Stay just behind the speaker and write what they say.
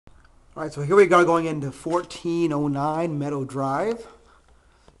All right, so here we go going into 1409 Meadow Drive.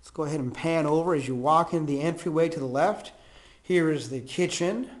 Let's go ahead and pan over as you walk into the entryway to the left. Here is the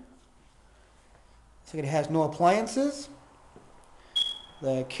kitchen. Looks like it has no appliances.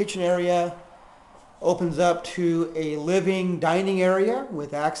 The kitchen area opens up to a living dining area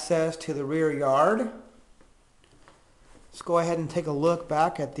with access to the rear yard. Let's go ahead and take a look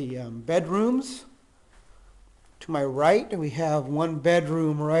back at the bedrooms. To my right, we have one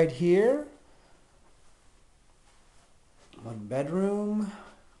bedroom right here. One bedroom,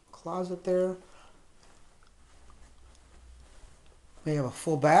 closet there. We have a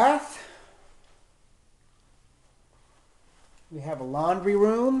full bath. We have a laundry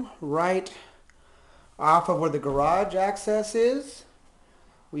room right off of where the garage access is.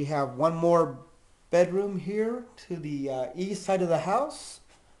 We have one more bedroom here to the east side of the house.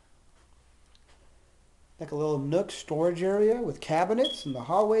 Like a little nook storage area with cabinets in the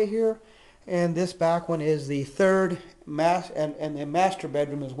hallway here. And this back one is the third and the master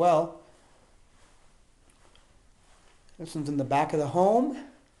bedroom as well. This one's in the back of the home.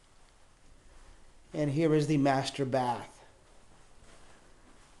 And here is the master bath.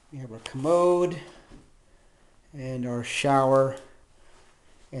 We have our commode and our shower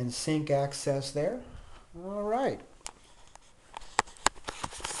and sink access there. All right.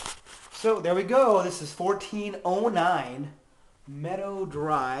 So there we go. This is 1409 Meadow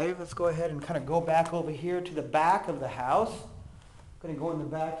Drive. Let's go ahead and kind of go back over here to the back of the house. I'm going to go in the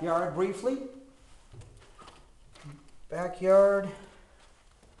backyard briefly. Backyard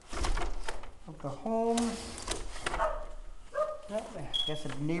of the home. Well, I guess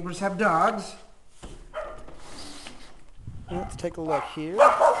the neighbors have dogs. Let's take a look here.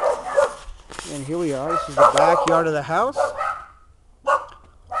 And here we are. This is the backyard of the house.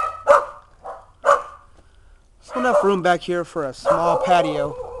 There's enough room back here for a small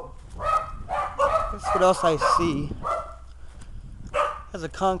patio. That's what else I see. Has a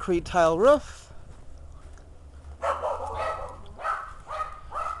concrete tile roof.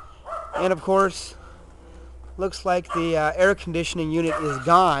 And of course, looks like the air conditioning unit is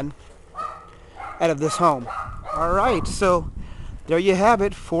gone out of this home. All right, so there you have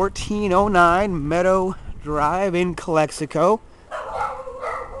it, 1409 Meadow Drive in Calexico.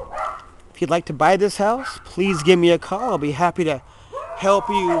 If you'd like to buy this house, please give me a call. I'll be happy to help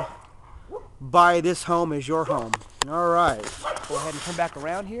you buy this home as your home. All right, go ahead and come back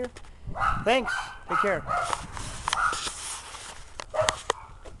around here. Thanks. Take care.